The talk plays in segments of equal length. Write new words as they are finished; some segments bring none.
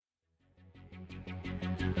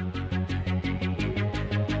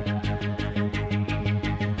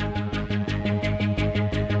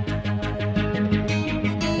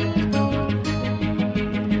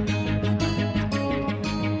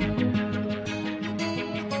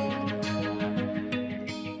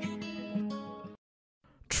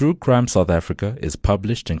True Crime South Africa is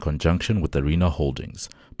published in conjunction with Arena Holdings,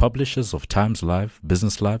 publishers of Times Live,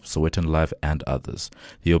 Business Live, Sowetan Live, and others.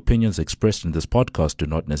 The opinions expressed in this podcast do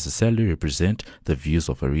not necessarily represent the views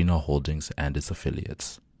of Arena Holdings and its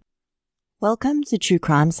affiliates. Welcome to True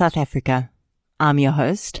Crime South Africa. I'm your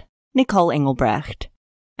host, Nicole Engelbrecht,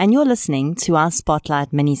 and you're listening to our Spotlight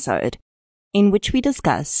minisode, in which we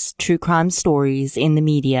discuss true crime stories in the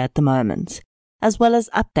media at the moment, as well as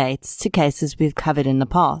updates to cases we've covered in the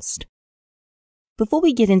past. Before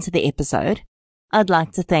we get into the episode, I'd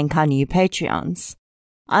like to thank our new Patreons.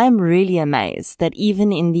 I am really amazed that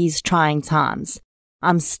even in these trying times,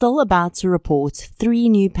 I'm still about to report 3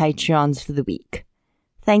 new Patreons for the week.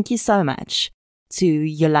 Thank you so much to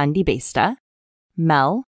Yolandi Bester,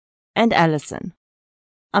 Mel, and Alison.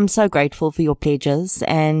 I'm so grateful for your pledges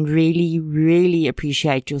and really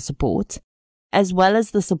appreciate your support, as well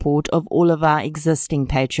as the support of all of our existing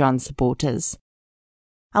Patreon supporters.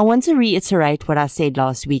 I want to reiterate what I said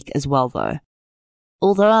last week as well though.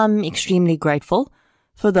 Although I'm extremely grateful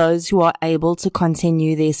for those who are able to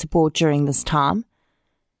continue their support during this time,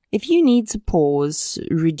 if you need to pause,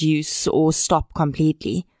 reduce, or stop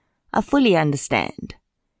completely, I fully understand.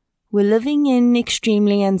 We're living in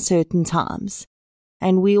extremely uncertain times,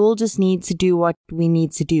 and we all just need to do what we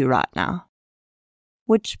need to do right now.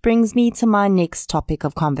 Which brings me to my next topic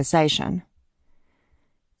of conversation.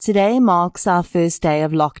 Today marks our first day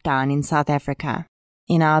of lockdown in South Africa,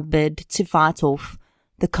 in our bid to fight off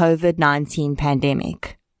the COVID-19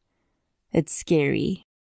 pandemic. It's scary,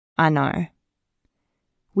 I know.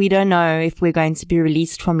 We don't know if we're going to be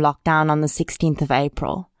released from lockdown on the 16th of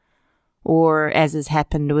April, or, as has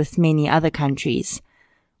happened with many other countries,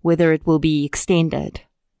 whether it will be extended.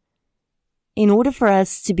 In order for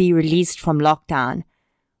us to be released from lockdown,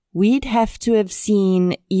 we'd have to have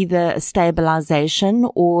seen either a stabilization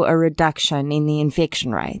or a reduction in the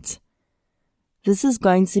infection rate. This is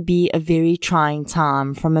going to be a very trying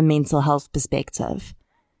time from a mental health perspective.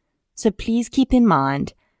 So please keep in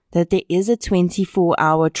mind that there is a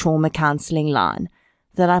 24-hour trauma counseling line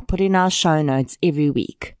that I put in our show notes every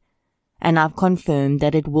week, and I've confirmed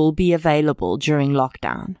that it will be available during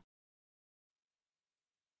lockdown.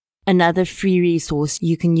 Another free resource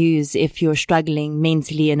you can use if you're struggling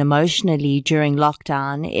mentally and emotionally during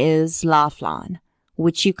lockdown is Lifeline,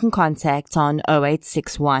 which you can contact on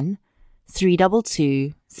 0861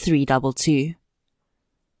 322 322.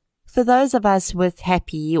 For those of us with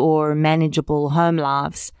happy or manageable home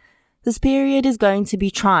lives, this period is going to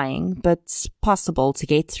be trying but possible to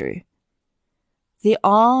get through. There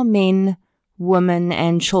are men, women,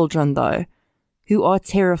 and children, though, who are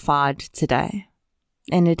terrified today,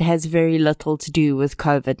 and it has very little to do with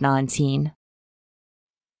COVID-19.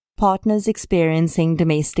 Partners experiencing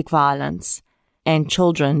domestic violence and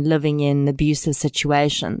children living in abusive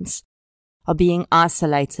situations are being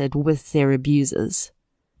isolated with their abusers.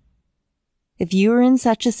 If you are in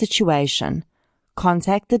such a situation,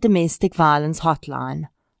 contact the Domestic Violence Hotline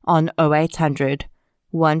on 0800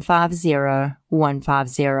 150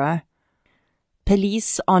 150.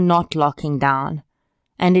 Police are not locking down,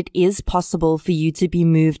 and it is possible for you to be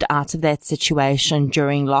moved out of that situation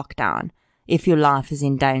during lockdown if your life is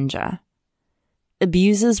in danger.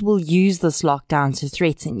 Abusers will use this lockdown to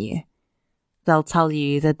threaten you. They'll tell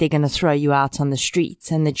you that they're going to throw you out on the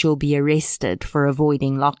streets and that you'll be arrested for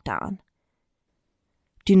avoiding lockdown.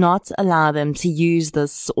 Do not allow them to use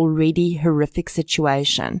this already horrific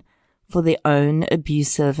situation for their own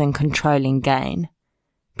abusive and controlling gain.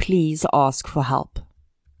 Please ask for help.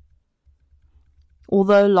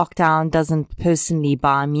 Although lockdown doesn't personally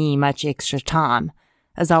buy me much extra time,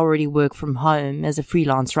 as I already work from home as a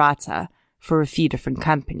freelance writer for a few different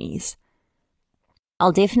companies,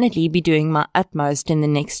 I'll definitely be doing my utmost in the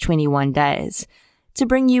next 21 days to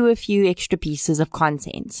bring you a few extra pieces of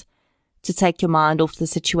content to take your mind off the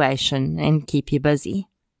situation and keep you busy.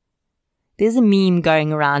 There's a meme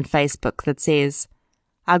going around Facebook that says,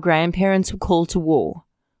 "Our grandparents were called to war.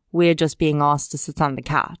 We're just being asked to sit on the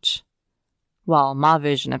couch." Well, my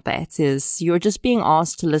version of that is you're just being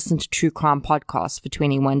asked to listen to true crime podcasts for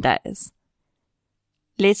 21 days.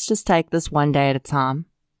 Let's just take this one day at a time.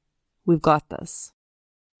 We've got this.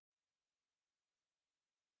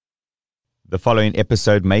 The following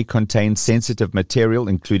episode may contain sensitive material,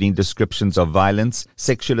 including descriptions of violence,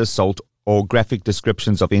 sexual assault, or graphic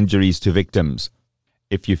descriptions of injuries to victims.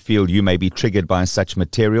 If you feel you may be triggered by such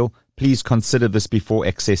material, please consider this before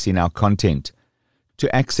accessing our content.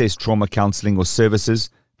 To access trauma counseling or services,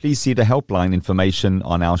 please see the helpline information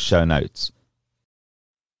on our show notes.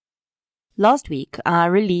 Last week, I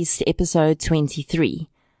released episode 23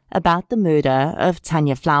 about the murder of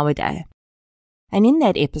Tanya Flowerday. And in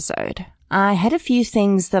that episode, I had a few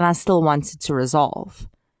things that I still wanted to resolve.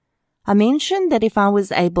 I mentioned that if I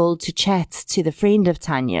was able to chat to the friend of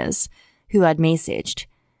Tanya's who I'd messaged,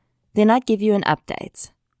 then I'd give you an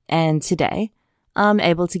update. And today, I'm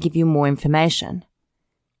able to give you more information.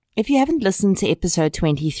 If you haven't listened to episode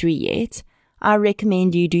 23 yet, I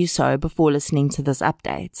recommend you do so before listening to this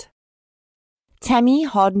update. Tammy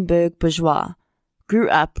Hardenberg Bourgeois grew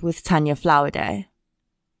up with Tanya Flowerday.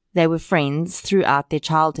 They were friends throughout their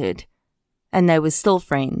childhood, and they were still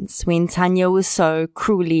friends when Tanya was so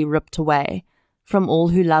cruelly ripped away from all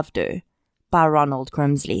who loved her by Ronald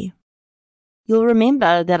Grimsley. You'll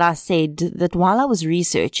remember that I said that while I was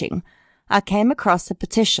researching, I came across a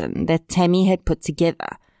petition that Tammy had put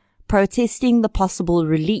together protesting the possible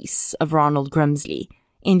release of Ronald Grimsley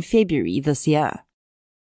in February this year.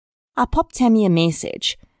 I popped Tammy a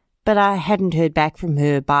message, but I hadn't heard back from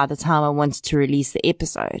her by the time I wanted to release the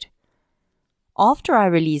episode. After I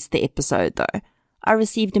released the episode, though, I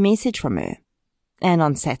received a message from her, and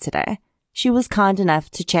on Saturday, she was kind enough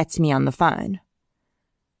to chat to me on the phone.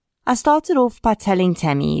 I started off by telling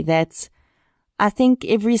Tammy that I think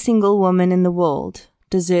every single woman in the world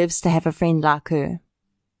deserves to have a friend like her.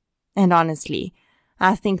 And honestly,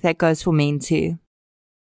 I think that goes for men too.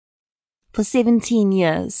 For 17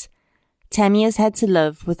 years, Tammy has had to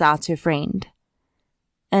live without her friend.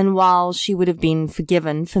 And while she would have been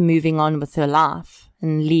forgiven for moving on with her life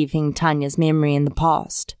and leaving Tanya's memory in the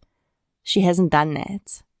past, she hasn't done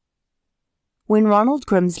that. When Ronald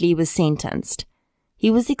Grimsley was sentenced, he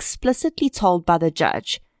was explicitly told by the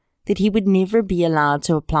judge that he would never be allowed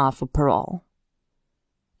to apply for parole.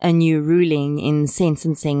 A new ruling in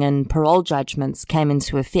sentencing and parole judgments came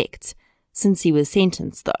into effect since he was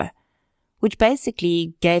sentenced, though, which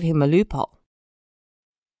basically gave him a loophole.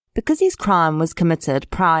 Because his crime was committed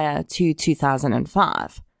prior to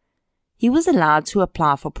 2005, he was allowed to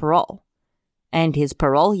apply for parole, and his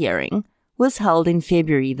parole hearing was held in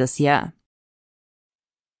February this year.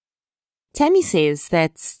 Tammy says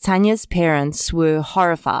that Tanya's parents were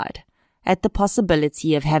horrified at the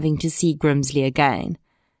possibility of having to see Grimsley again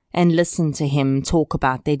and listen to him talk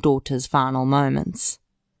about their daughter's final moments.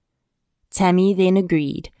 Tammy then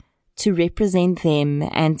agreed to represent them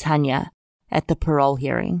and Tanya at the parole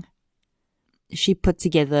hearing. She put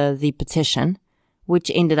together the petition,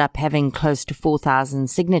 which ended up having close to 4,000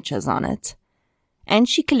 signatures on it, and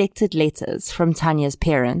she collected letters from Tanya's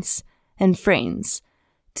parents and friends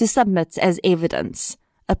to submit as evidence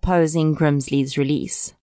opposing Grimsley's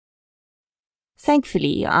release.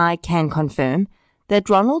 Thankfully, I can confirm that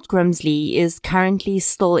Ronald Grimsley is currently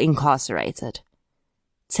still incarcerated.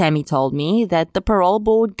 Tammy told me that the parole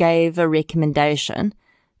board gave a recommendation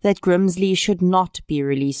that Grimsley should not be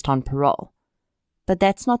released on parole, but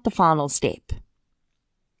that's not the final step.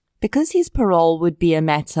 Because his parole would be a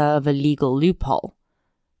matter of a legal loophole,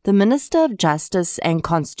 the Minister of Justice and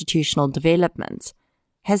Constitutional Development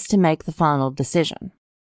has to make the final decision.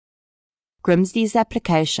 Grimsley's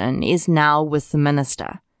application is now with the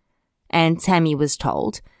Minister, and Tammy was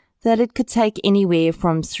told that it could take anywhere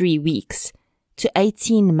from 3 weeks to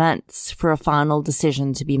 18 months for a final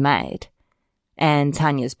decision to be made, and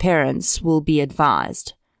Tanya's parents will be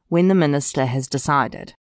advised when the Minister has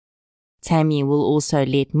decided. Tammy will also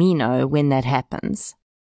let me know when that happens.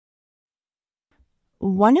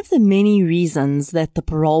 One of the many reasons that the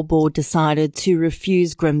parole board decided to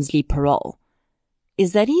refuse Grimsley parole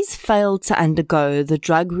is that he's failed to undergo the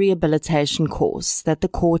drug rehabilitation course that the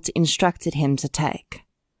court instructed him to take.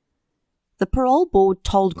 The parole board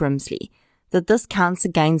told Grimsley that this counts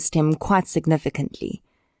against him quite significantly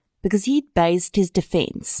because he'd based his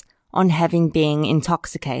defense on having been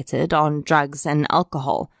intoxicated on drugs and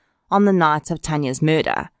alcohol on the night of Tanya's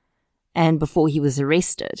murder, and before he was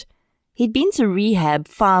arrested, he'd been to rehab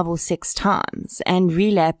 5 or 6 times and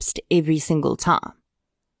relapsed every single time.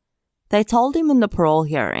 They told him in the parole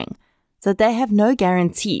hearing that they have no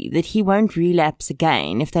guarantee that he won't relapse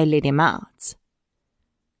again if they let him out.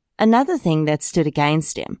 Another thing that stood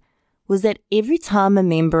against him was that every time a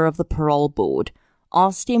member of the parole board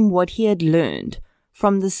asked him what he had learned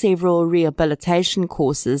from the several rehabilitation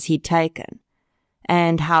courses he'd taken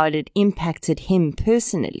and how it had impacted him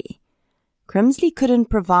personally, Grimsley couldn't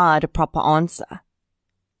provide a proper answer.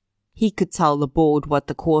 He could tell the board what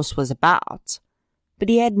the course was about, but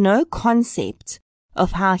he had no concept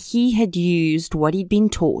of how he had used what he'd been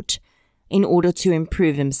taught in order to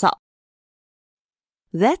improve himself.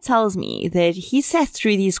 That tells me that he sat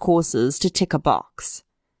through these courses to tick a box,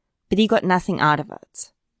 but he got nothing out of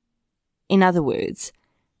it. In other words,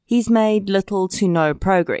 he's made little to no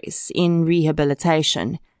progress in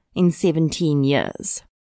rehabilitation in 17 years.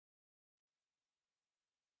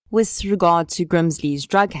 with regard to Grimsley's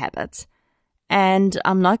drug habit, and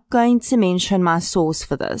I'm not going to mention my source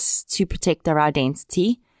for this to protect their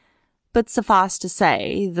identity, but suffice to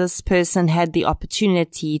say, this person had the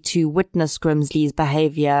opportunity to witness Grimsley's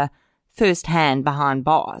behavior firsthand behind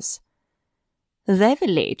bars. They've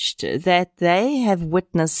alleged that they have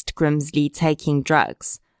witnessed Grimsley taking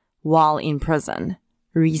drugs while in prison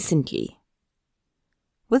recently.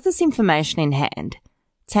 With this information in hand,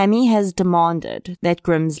 Tammy has demanded that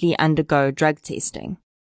Grimsley undergo drug testing.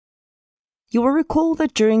 You will recall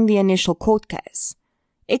that during the initial court case,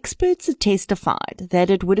 experts had testified that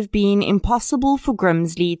it would have been impossible for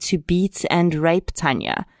Grimsley to beat and rape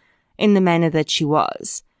Tanya in the manner that she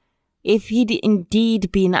was, if he'd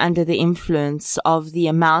indeed been under the influence of the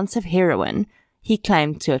amounts of heroin he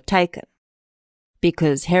claimed to have taken,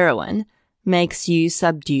 because heroin makes you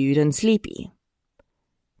subdued and sleepy.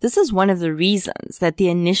 This is one of the reasons that the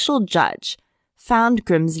initial judge found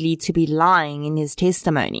Grimsley to be lying in his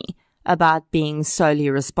testimony about being solely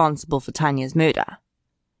responsible for Tanya's murder.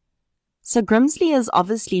 So Grimsley has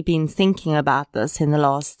obviously been thinking about this in the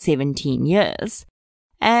last 17 years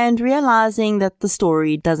and realizing that the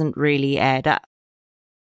story doesn't really add up.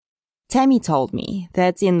 Tammy told me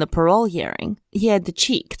that in the parole hearing, he had the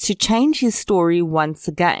cheek to change his story once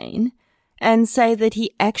again and say that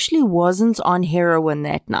he actually wasn't on heroin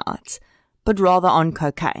that night, but rather on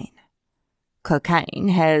cocaine. Cocaine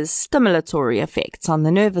has stimulatory effects on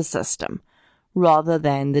the nervous system, rather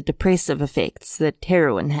than the depressive effects that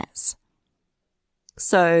heroin has.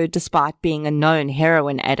 So, despite being a known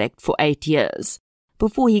heroin addict for 8 years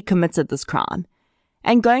before he committed this crime,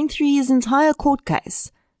 and going through his entire court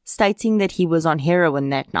case, stating that he was on heroin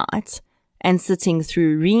that night, and sitting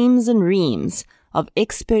through reams and reams of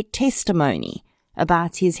expert testimony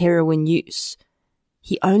about his heroin use,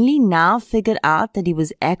 he only now figured out that he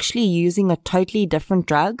was actually using a totally different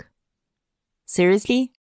drug?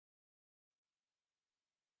 Seriously?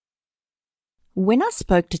 When I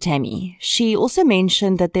spoke to Tammy, she also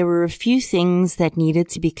mentioned that there were a few things that needed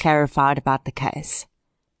to be clarified about the case.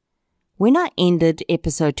 When I ended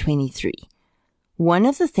episode 23, one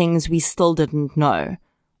of the things we still didn't know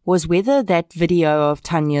was whether that video of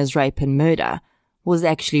Tanya's rape and murder was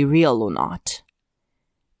actually real or not.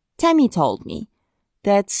 Tammy told me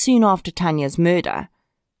that soon after Tanya's murder,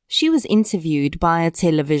 she was interviewed by a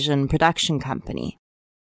television production company.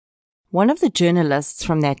 One of the journalists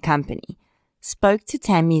from that company spoke to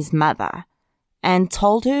Tammy's mother and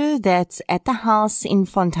told her that at the house in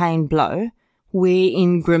Fontainebleau, where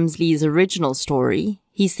in Grimsley's original story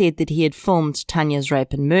he said that he had filmed Tanya's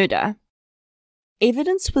rape and murder,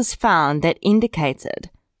 evidence was found that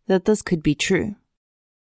indicated that this could be true.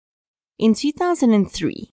 In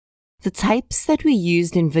 2003, the tapes that were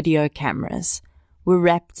used in video cameras were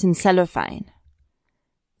wrapped in cellophane.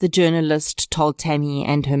 The journalist told Tammy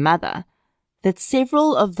and her mother that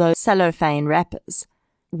several of those cellophane wrappers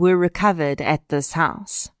were recovered at this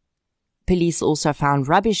house. Police also found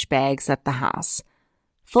rubbish bags at the house,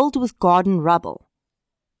 filled with garden rubble,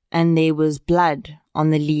 and there was blood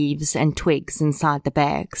on the leaves and twigs inside the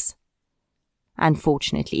bags.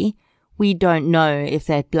 Unfortunately, we don't know if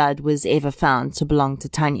that blood was ever found to belong to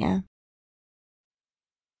Tanya.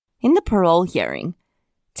 In the parole hearing,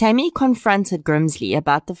 Tammy confronted Grimsley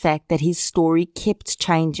about the fact that his story kept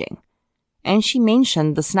changing, and she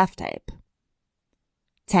mentioned the snuff tape.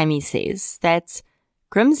 Tammy says that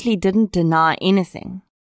Grimsley didn't deny anything.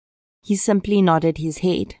 He simply nodded his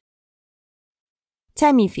head.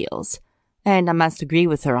 Tammy feels, and I must agree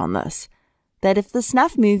with her on this, that if the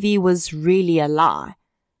snuff movie was really a lie,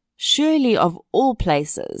 surely of all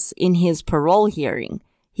places in his parole hearing,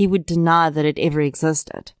 he would deny that it ever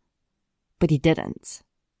existed. But he didn't.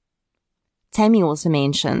 Tammy also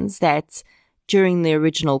mentions that during the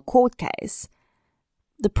original court case,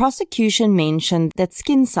 the prosecution mentioned that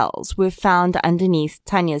skin cells were found underneath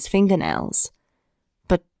Tanya's fingernails,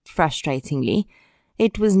 but frustratingly,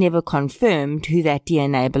 it was never confirmed who that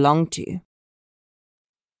DNA belonged to.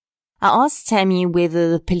 I asked Tammy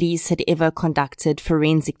whether the police had ever conducted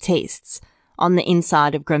forensic tests on the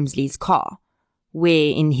inside of Grimsley's car,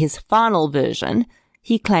 where in his final version,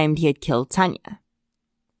 he claimed he had killed Tanya.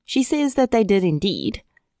 She says that they did indeed,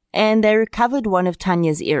 and they recovered one of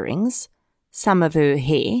Tanya's earrings, some of her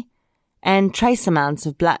hair, and trace amounts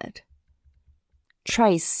of blood.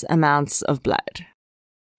 Trace amounts of blood.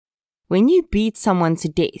 When you beat someone to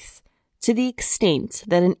death, to the extent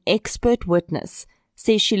that an expert witness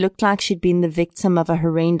says she looked like she'd been the victim of a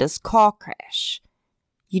horrendous car crash,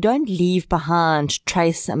 you don't leave behind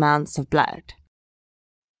trace amounts of blood.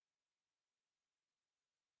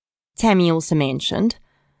 Tammy also mentioned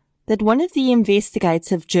that one of the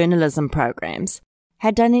investigative journalism programs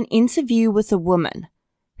had done an interview with a woman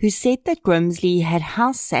who said that Grimsley had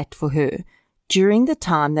house sat for her during the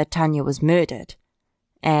time that Tanya was murdered,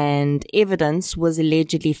 and evidence was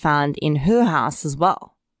allegedly found in her house as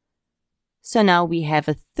well. So now we have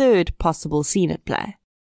a third possible scene at play.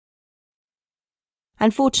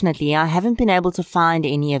 Unfortunately, I haven't been able to find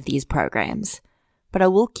any of these programs, but I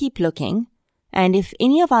will keep looking, and if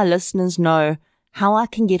any of our listeners know how I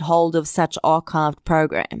can get hold of such archived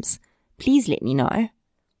programs, please let me know.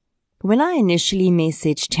 When I initially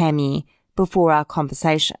messaged Tammy before our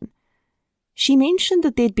conversation, she mentioned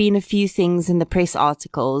that there'd been a few things in the press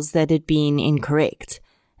articles that had been incorrect,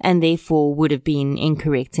 and therefore would have been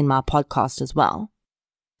incorrect in my podcast as well.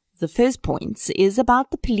 The first point is about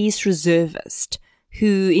the police reservist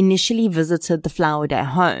who initially visited the Flowerday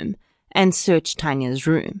home and searched Tanya's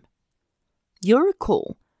room. You'll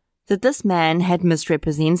recall that this man had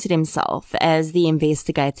misrepresented himself as the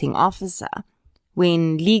investigating officer,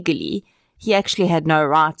 when legally he actually had no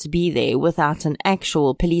right to be there without an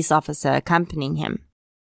actual police officer accompanying him.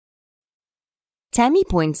 Tammy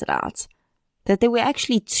pointed out that there were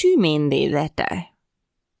actually two men there that day,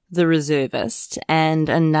 the reservist and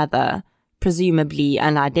another, presumably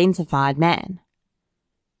unidentified man.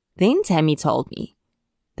 Then Tammy told me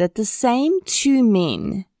that the same two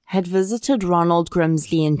men had visited Ronald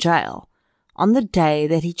Grimsley in jail on the day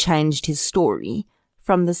that he changed his story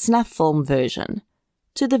from the snuff film version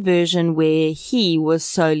to the version where he was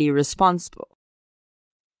solely responsible.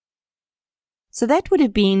 So that would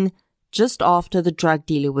have been just after the drug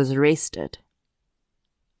dealer was arrested.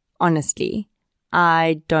 Honestly,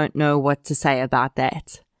 I don't know what to say about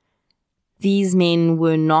that. These men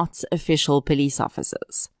were not official police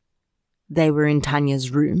officers. They were in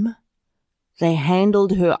Tanya's room. They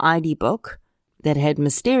handled her ID book that had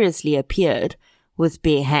mysteriously appeared with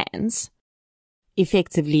bare hands,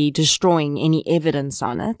 effectively destroying any evidence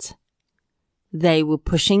on it. They were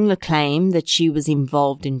pushing the claim that she was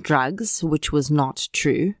involved in drugs, which was not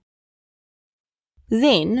true.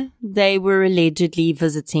 Then they were allegedly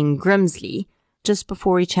visiting Grimsley just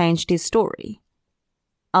before he changed his story.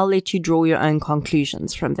 I'll let you draw your own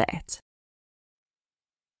conclusions from that.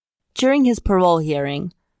 During his parole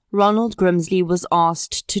hearing, Ronald Grimsley was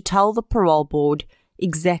asked to tell the parole board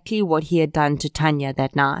exactly what he had done to Tanya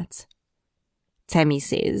that night. Tammy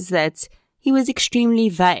says that he was extremely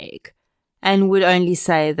vague and would only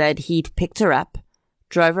say that he'd picked her up,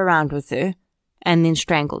 drove around with her, and then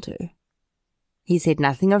strangled her. He said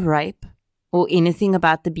nothing of rape or anything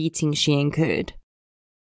about the beating she incurred.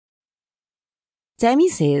 Tammy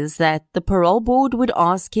says that the parole board would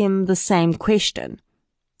ask him the same question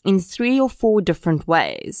in 3 or 4 different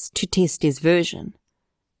ways to test his version,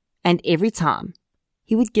 and every time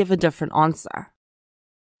he would give a different answer.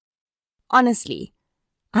 Honestly,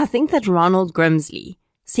 I think that Ronald Grimsley,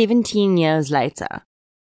 17 years later,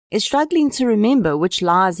 is struggling to remember which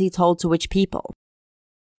lies he told to which people.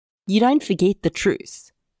 You don't forget the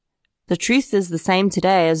truth. The truth is the same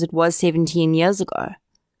today as it was 17 years ago.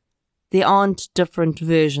 There aren't different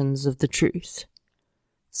versions of the truth.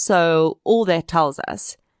 So all that tells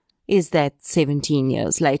us is that 17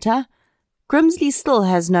 years later, Grimsley still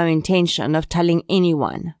has no intention of telling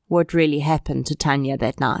anyone what really happened to Tanya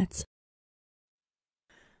that night.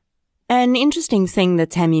 An interesting thing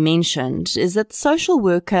that Tammy mentioned is that the social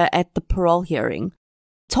worker at the parole hearing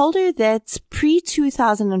told her that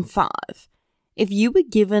pre-2005, if you were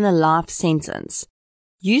given a life sentence,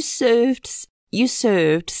 you served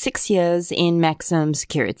 6 years in maximum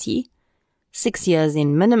security, 6 years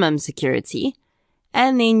in minimum security,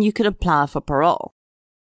 and then you could apply for parole.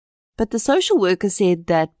 But the social worker said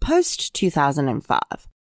that post-2005,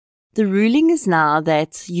 the ruling is now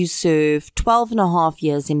that you serve 12.5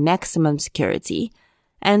 years in maximum security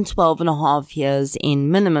and 12.5 years in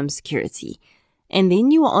minimum security, and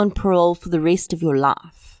then you are on parole for the rest of your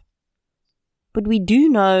life. But we do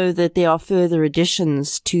know that there are further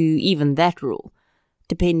additions to even that rule,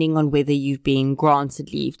 depending on whether you've been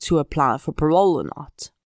granted leave to apply for parole or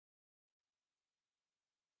not.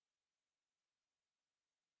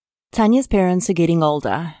 Tanya's parents are getting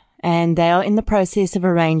older, and they are in the process of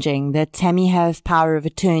arranging that Tammy have power of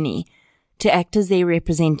attorney to act as their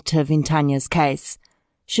representative in Tanya's case,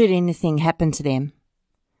 should anything happen to them.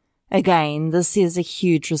 Again, this is a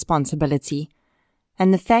huge responsibility,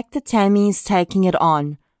 and the fact that Tammy is taking it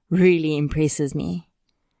on really impresses me.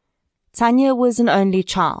 Tanya was an only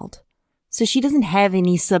child, so she doesn't have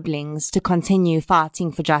any siblings to continue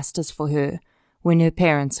fighting for justice for her when her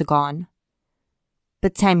parents are gone.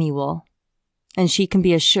 But Tammy will, and she can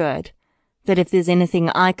be assured that if there's anything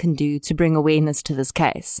I can do to bring awareness to this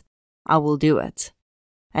case, I will do it.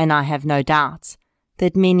 And I have no doubt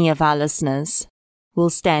that many of our listeners will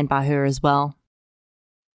stand by her as well.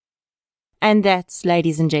 And that,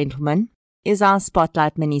 ladies and gentlemen, is our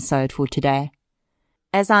Spotlight Minisode for today.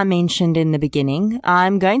 As I mentioned in the beginning,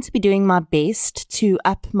 I'm going to be doing my best to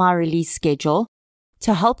up my release schedule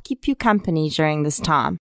to help keep you company during this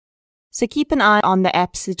time. So keep an eye on the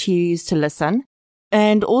apps that you use to listen,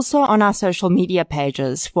 and also on our social media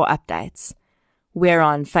pages for updates. We're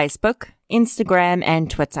on Facebook, Instagram, and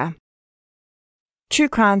Twitter. True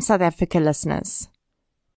Crime South Africa listeners,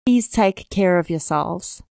 please take care of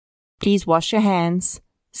yourselves. Please wash your hands,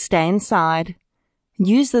 stay inside,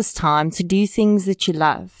 use this time to do things that you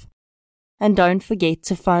love, and don't forget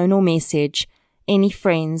to phone or message any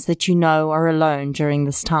friends that you know are alone during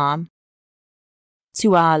this time.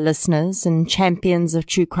 To our listeners and champions of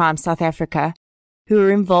True Crime South Africa who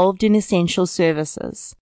are involved in essential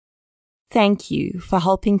services, thank you for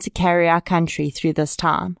helping to carry our country through this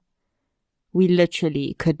time. We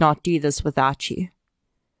literally could not do this without you.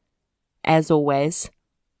 As always,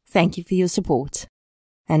 thank you for your support,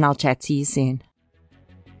 and I'll chat to you soon.